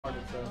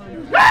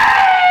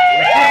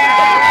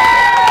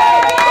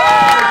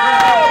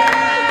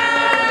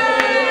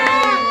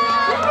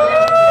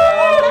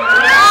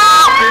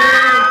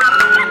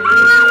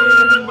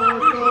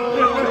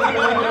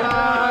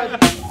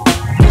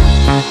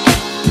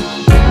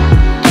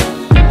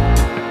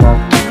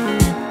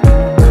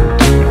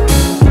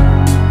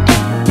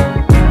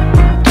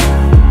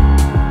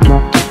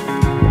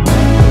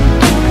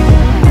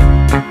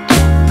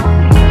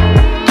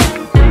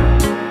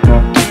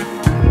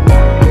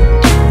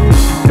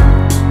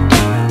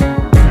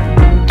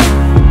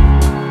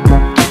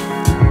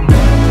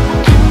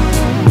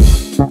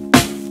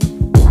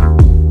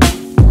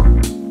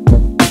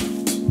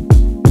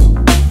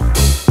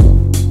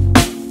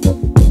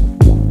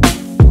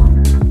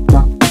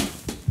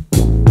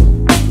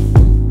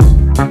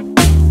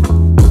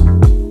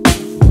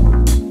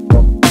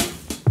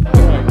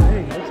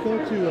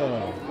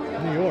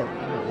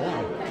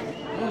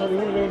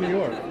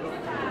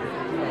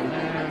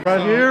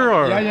Right here,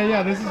 or?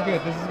 Yeah, this is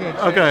good, this is good.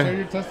 Okay. Share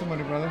your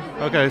testimony, brother.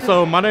 Okay,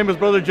 so my name is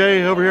Brother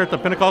Jay over here at the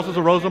Pentecostals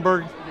of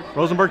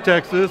Rosenberg,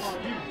 Texas.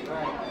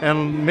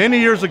 And many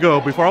years ago,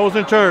 before I was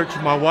in church,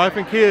 my wife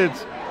and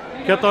kids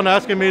kept on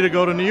asking me to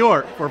go to New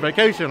York for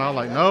vacation. I was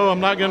like, no, I'm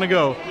not gonna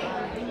go.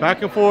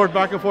 Back and forth,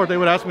 they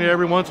would ask me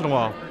every once in a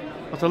while.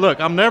 I said, look,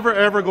 I'm never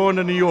ever going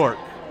to New York.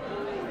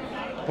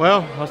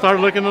 Well, I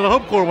started looking at the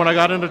Hope Corps when I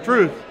got into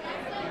truth.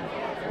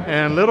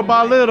 And little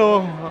by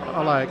little,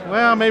 I'm like,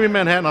 well, maybe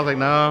Manhattan. I was like,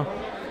 no.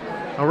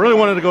 I really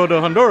wanted to go to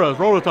Honduras,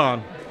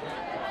 Roatan.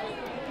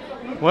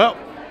 Well,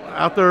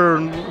 after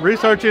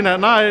researching at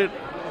night,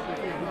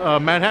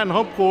 Manhattan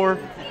Hope Corps,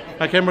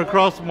 I came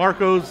across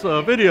Marco's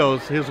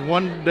videos, his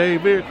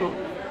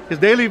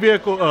daily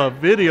vehicle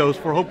videos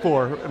for Hope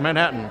Corps in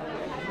Manhattan.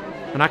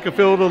 And I could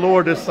feel the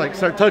Lord just like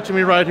start touching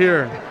me right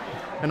here.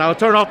 And I would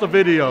turn off the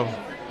video.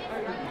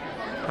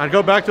 I'd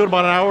go back to it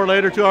about an hour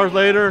later, 2 hours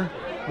later,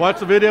 watch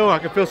the video. I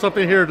could feel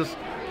something here, just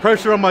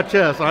pressure on my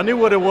chest. I knew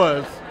what it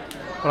was,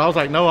 but I was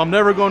like, no, I'm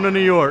never going to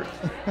New York.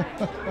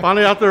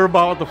 Finally, after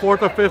about the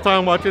 4th or 5th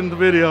time watching the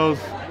videos,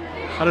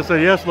 I just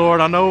said, yes, Lord,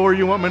 I know where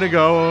you want me to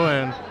go.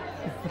 And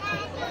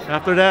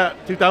after that,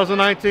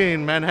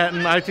 2019,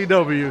 Manhattan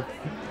ITW.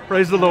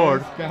 Praise the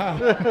Lord.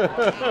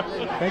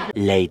 Thank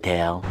you.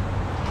 Later.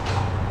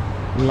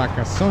 La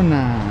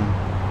Casona.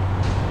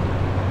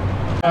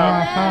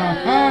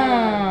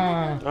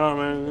 Oh,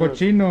 man.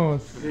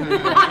 Cochinos.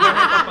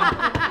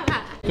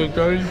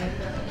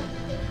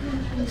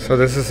 So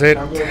this is it,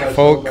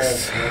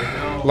 folks.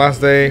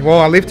 Last day. Well,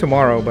 I leave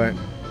tomorrow, but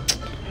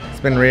it's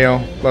been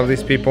real. Love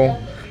these people.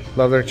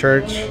 Love their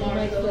church.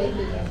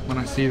 When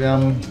I see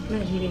them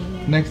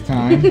next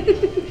time.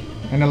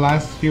 And the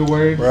last few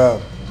words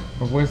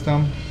of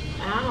wisdom.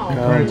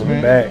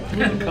 Encouragement.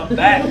 Come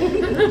back.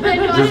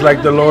 Just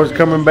like the Lord's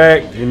coming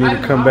back, you need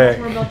to come back.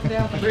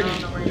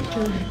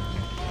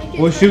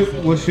 We'll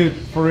shoot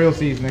for real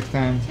seas next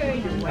time.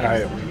 All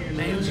right.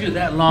 Man, it was here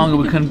that long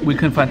and we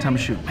couldn't find time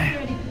to shoot.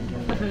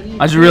 Man,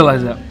 I just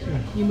realized that.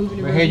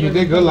 But hey, you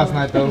did good last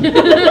night though.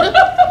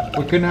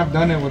 We couldn't have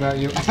done it without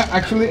you.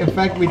 Actually, in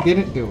fact, we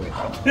didn't do it.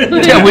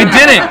 Yeah, we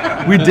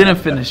didn't. We didn't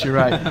finish. You're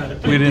right.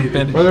 We didn't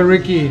finish. Brother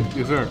Ricky.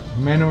 Yes, sir.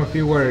 Man of a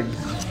few words.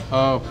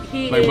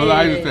 Like Brother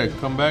Isaac said,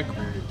 come back.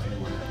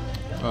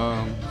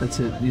 That's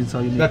it. That's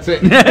all you need. That's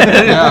it.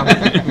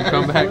 Yeah,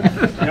 come back.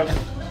 Yep.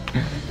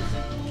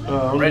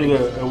 Ready?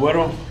 A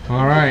widow?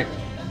 All right.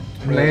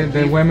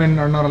 The women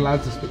are not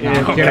allowed to speak. No,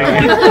 I'm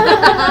kidding.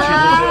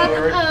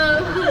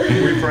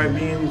 Refried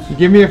beans.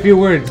 Give me a few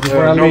words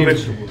before I no leave.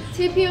 vegetables.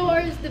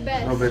 TPOR is the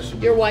best. No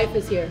vegetables. Your wife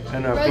is here.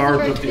 And flour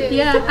tortilla.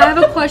 Yeah, I have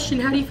a question.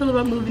 How do you feel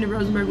about moving to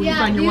Rosenberg when you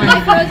find your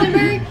wife? Like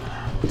Rosenberg?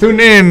 Tune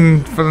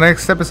in for the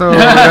next episode.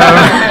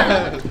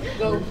 Hang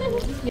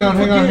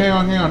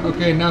on.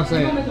 Okay, now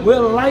say it. We're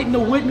lighting the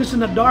witness in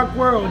the dark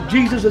world.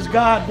 Jesus is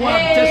God. One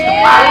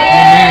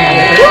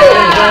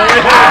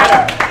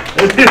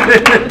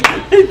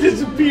It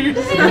disappears.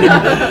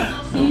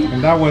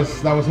 And that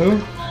was who?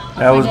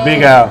 That was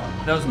Big Al.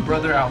 That was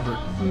Brother Albert.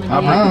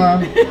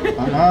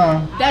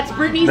 That's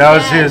Brittany's That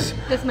was dad. his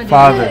That's my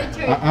father.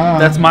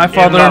 That's my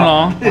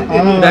father-in-law.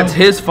 That's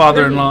his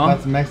father-in-law.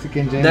 That's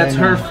Mexican Jane. That's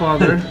her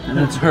father. And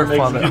that's her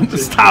father.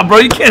 Stop, bro.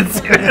 You can't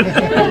say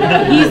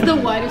that. He's the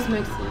whitest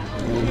Mexican.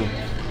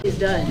 He's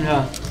done.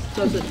 Yeah.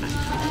 So good.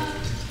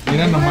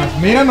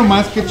 Mira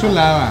nomás que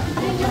chulada.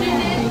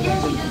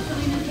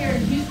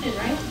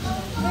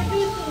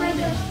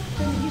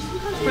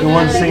 The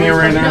one singing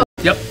right now?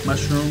 Yep.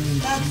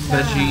 Mushrooms,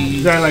 veggies.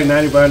 She's like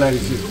 95,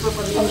 96.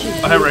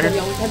 I have it right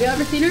here. Have you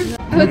ever seen her?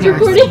 Oh, it's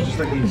recording?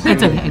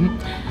 It's okay.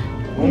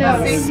 No.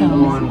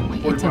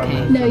 So, it's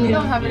okay. No, you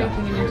don't have it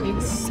open in your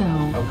teeth. So,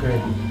 Okay.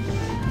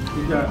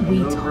 we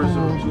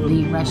told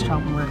the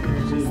restaurant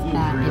workers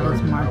that it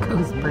is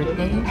Marco's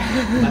birthday.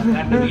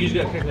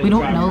 We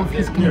don't know if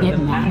he's gonna get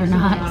mad or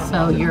not,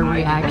 so your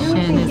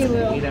reaction is,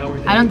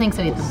 I don't think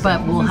so either,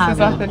 but we'll have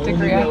an authentic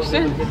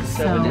reaction.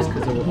 So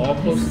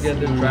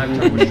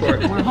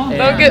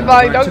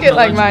don't get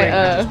like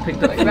my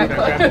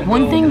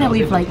one thing that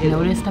we've like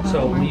noticed about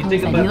Marco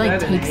is that he like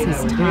takes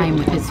his time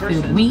with his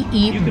food. We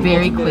eat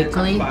very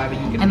quickly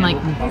and like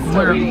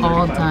we're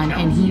all done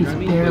and he's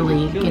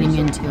barely getting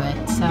into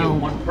it. So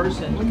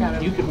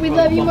We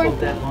love you, Mark.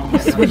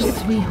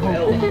 we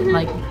hope that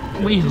like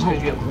we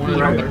hope we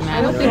don't get mad.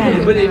 I don't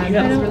think we'll get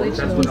mad. He's really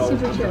chill. He's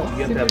super chill.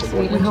 Super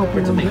sweet. We hope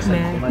we don't get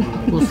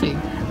mad. We'll see.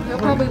 He'll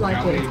probably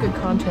like it. It's good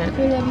content.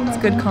 We love you, Mark.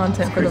 It's good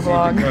content for the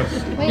vlog.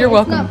 Wait, You're it's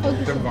welcome. not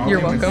focusing.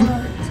 You're welcome.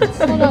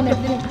 Hold on, it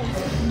didn't focus.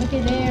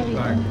 Okay, there we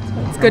go.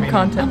 It's good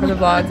content for the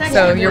vlog,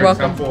 so you're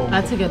welcome.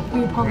 That's a good.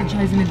 We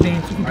apologize in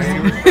advance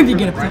if you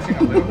get upset.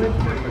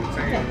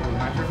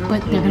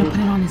 But they're gonna put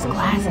it on his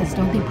glasses.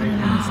 Don't they put it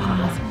on his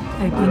glasses?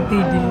 I think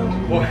they do.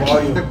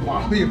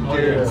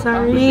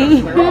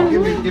 Sorry.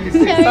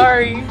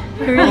 Sorry. I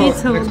already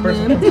told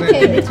them. It's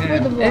okay, it's for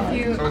the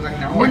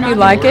vlog. If you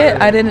like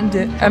it, I didn't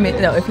do. I mean,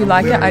 no. If you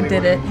like it, I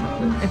did it.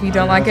 If you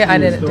don't like it, I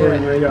didn't do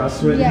it.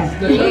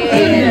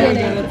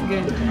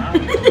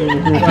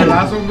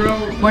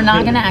 We're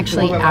not gonna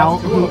actually out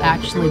who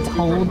actually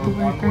told the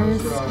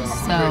workers.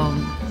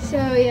 So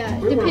yeah,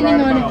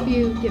 depending on if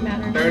you get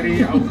mad or not.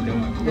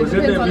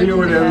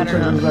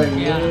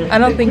 I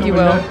don't think you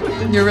will.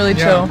 You're really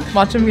chill.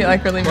 Watch him get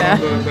like really mad.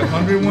 The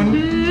 100 one,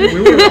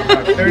 we were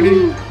like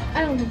 30.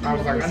 I don't think I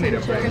was like, I need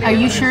a break. are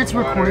you sure it's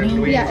recording?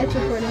 Yeah, it's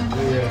recording.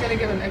 It's gonna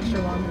give him extra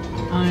long.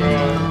 So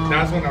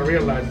that's when I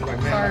realized, like,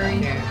 man, Sorry. I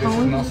can't. This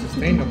is not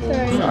sustainable.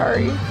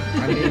 Sorry.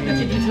 I need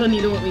Did you tell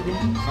Nita what we did?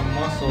 some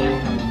muscle.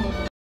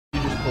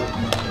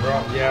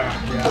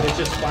 Yeah. It's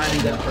just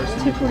finding that person.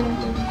 It's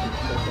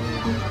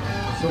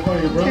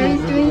recording.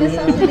 Terry's doing this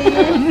on today.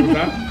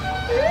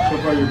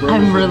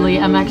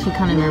 I'm actually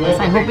kind of nervous.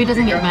 I hope he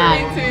doesn't get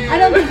mad. I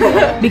don't think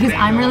so. Because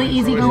I'm really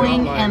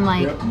easygoing and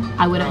like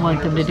I wouldn't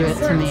want them to do it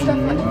to me.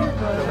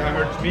 That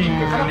hurts me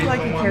because I need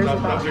someone that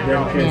loves their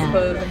girl.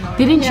 Yeah.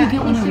 Didn't you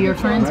get one of your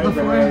friends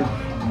before? I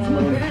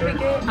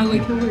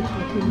like how we're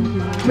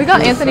talking. We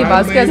got Anthony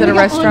Vasquez at a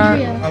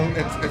restaurant.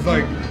 It's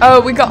like, Oh,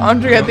 we got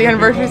Andrea at the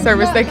anniversary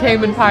service. They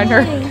came and pined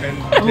her.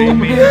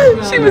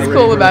 She was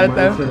cool about it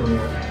though.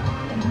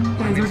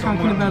 Guys, we're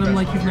talking about him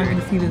like he's not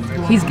gonna see this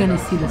vlog. He's gonna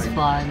see this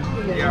vlog.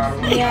 Yeah.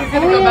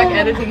 Go back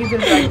editing. He's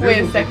gonna be like, wait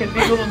a second,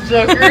 these little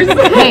jokers.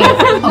 Hey,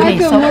 okay,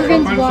 Michael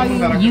Morgan's vlogging.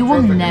 so you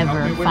will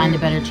never find a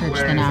better church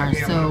than ours.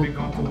 So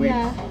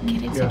Yeah.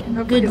 get it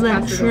together. Good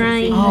luck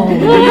trying. Oh,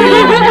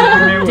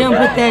 Don't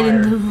put that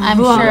in the vlog. I'm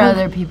sure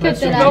other people are Put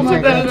that sure. out,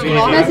 Mark.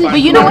 Message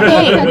But you know what?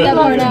 Hey, cut that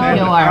part out.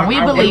 TPOR. We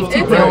believe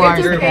TPOR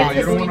is the you best.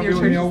 don't want to be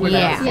with me always.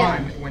 Yeah. That's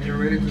fine. When you're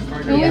ready to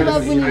start And we your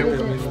love when you business,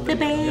 do I this. will. The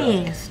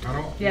best. I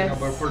don't, you know,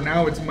 but for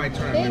now, it's my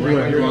turn. Yeah. Right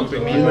now, you want to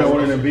be You're not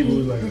one of them people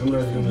who's like, I'm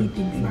not gonna.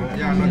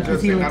 Yeah, not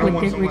just He saying, I don't looked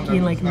want at someone Ricky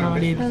and like that's not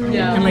nodded. business.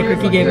 Yeah. And like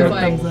Ricky gave him a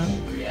thumbs up.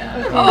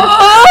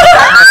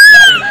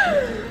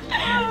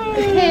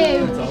 Okay,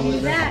 we'll be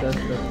back.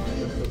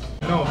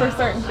 No, For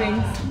certain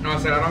things. no, I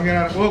said I don't get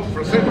out of, well,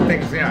 for certain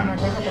things, yeah.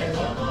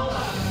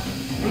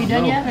 Are you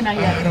done yet or not I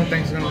yet? don't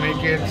think it's gonna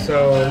make it,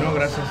 so no,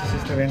 gracias, sí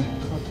está bien.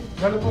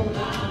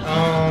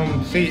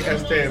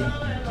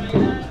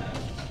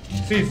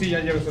 Sí, sí, ya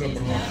lléveselo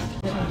por favor.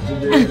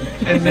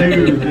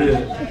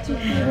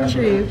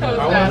 True. I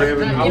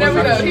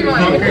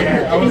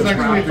was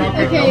actually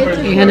talking.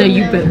 Okay, Hannah,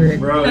 you better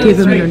give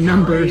him your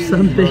number or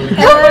something.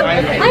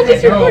 I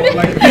just recorded.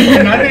 Like,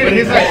 and I did,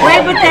 he's like,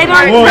 Wait, but they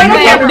don't. Whoa. They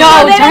don't know.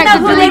 No, They turn don't to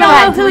know who delete they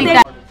that. don't know who Delete they.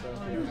 that.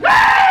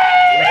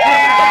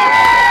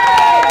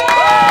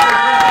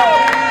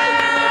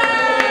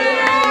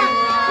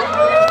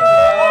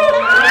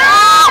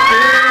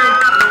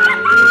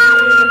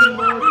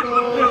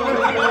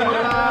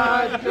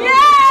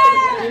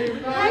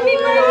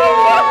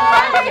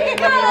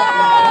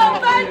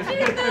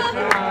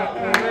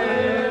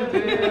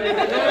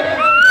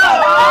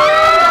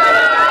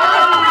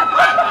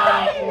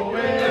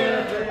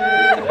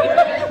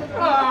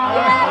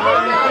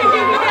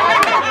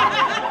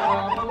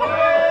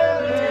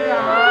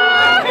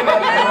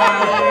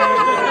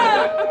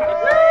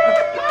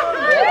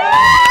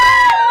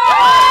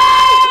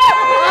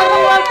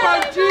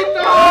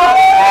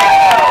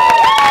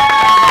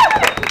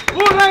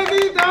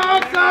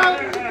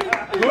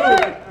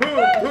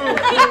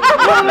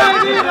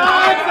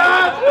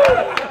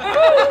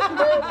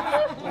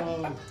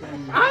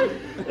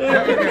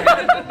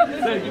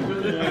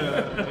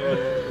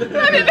 Put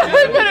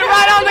it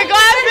right on the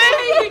glasses.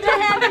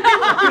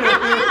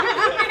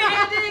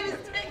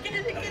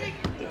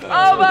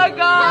 Oh my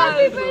God.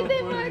 Happy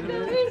birthday,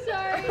 Marco. We're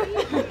sorry.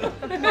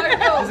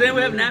 Does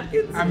anyone have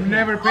napkins? I'm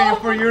never paying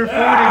for your food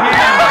again.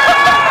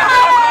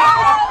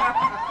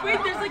 Wait,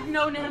 there's like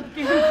no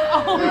napkins.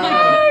 Oh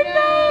my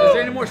God. Is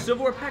there any more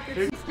silverware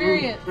packets?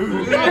 Experience.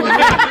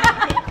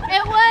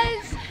 It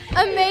was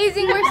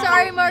Amazing. We're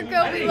sorry,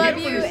 Marco. We love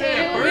you.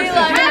 And We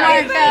love you,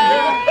 Marco.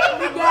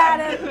 we got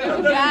it. We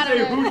got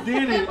it. Who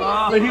did it?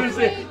 But he would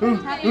say, who?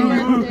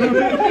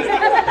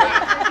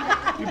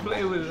 You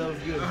played with it. That was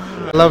good.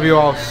 I love you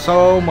all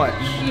so much.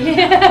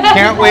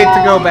 Can't wait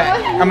to go back.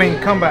 I mean,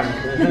 come back.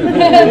 Go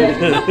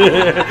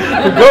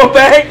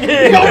back. Go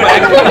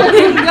back.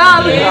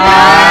 I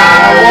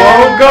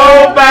won't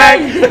go back.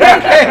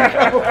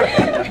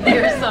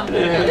 Here's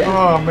something.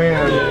 Oh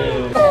man.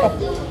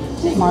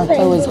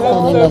 Marco is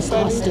holding us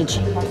hostage.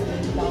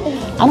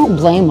 I don't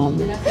blame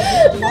him.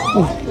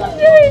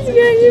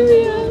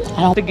 I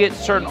don't To get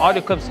certain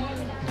audio clips,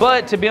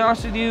 but to be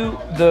honest with you,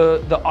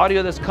 the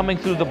audio that's coming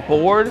through the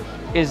board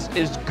is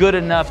good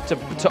enough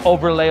to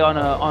overlay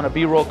on a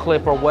B-roll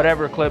clip or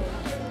whatever clip.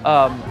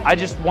 I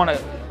just want to,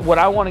 what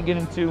I want to get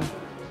into,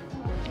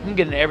 I'm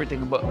getting into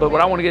everything, but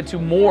what I want to get to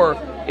more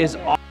is